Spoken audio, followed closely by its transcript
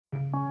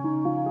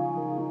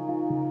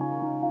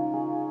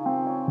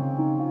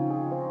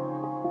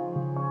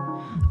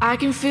I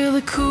can feel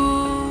the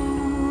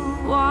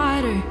cool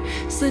water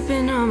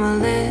slipping on my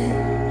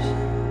lips.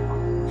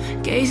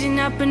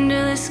 Gazing up into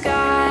the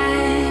sky,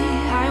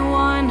 I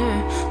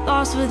wander,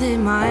 lost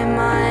within my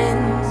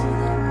mind.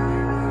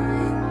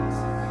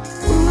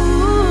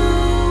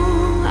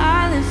 Ooh,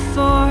 I live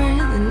for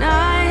the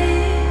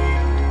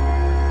night.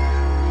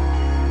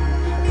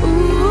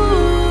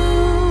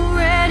 Ooh,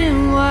 red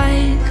and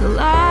white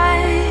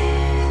collide.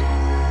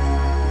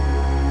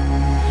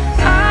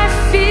 I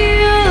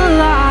feel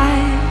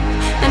alive,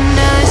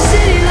 another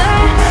city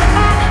light.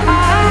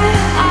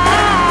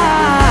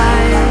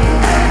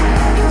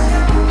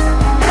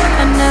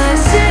 Another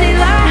city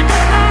light.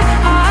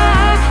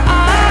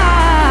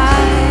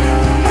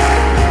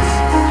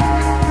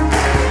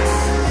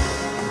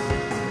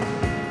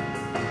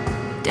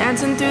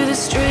 Dancing through the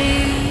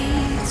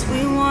streets,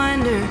 we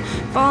wander,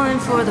 falling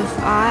for the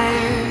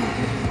fire,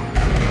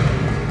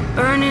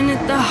 burning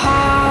at the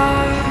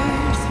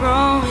heart,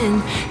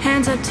 throwing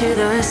hands up to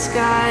the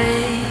sky.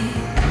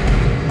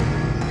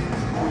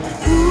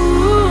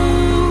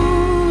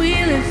 Ooh, we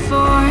live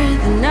for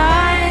the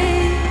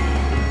night.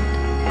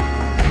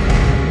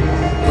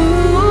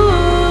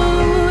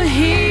 Ooh,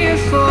 here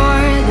for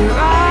the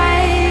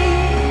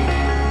ride.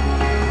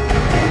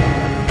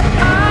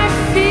 I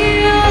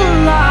feel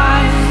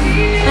alive,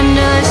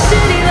 another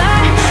city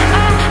light.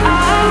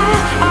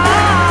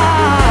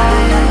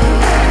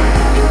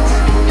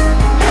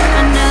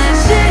 Another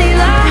city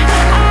light.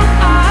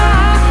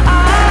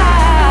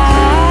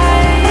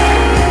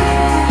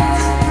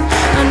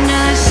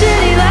 Another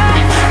city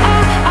light.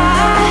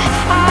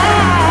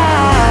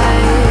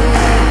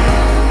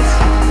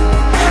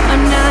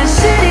 Another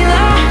city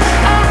light.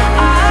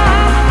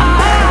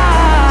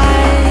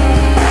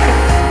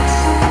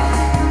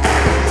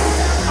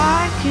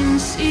 I can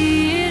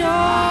see it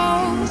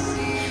all.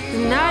 The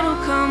night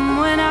will come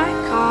when I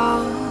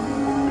call.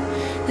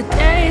 The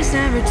day is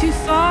never too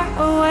far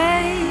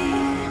away.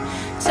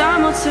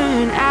 Time will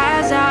turn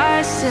as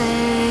I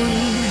say.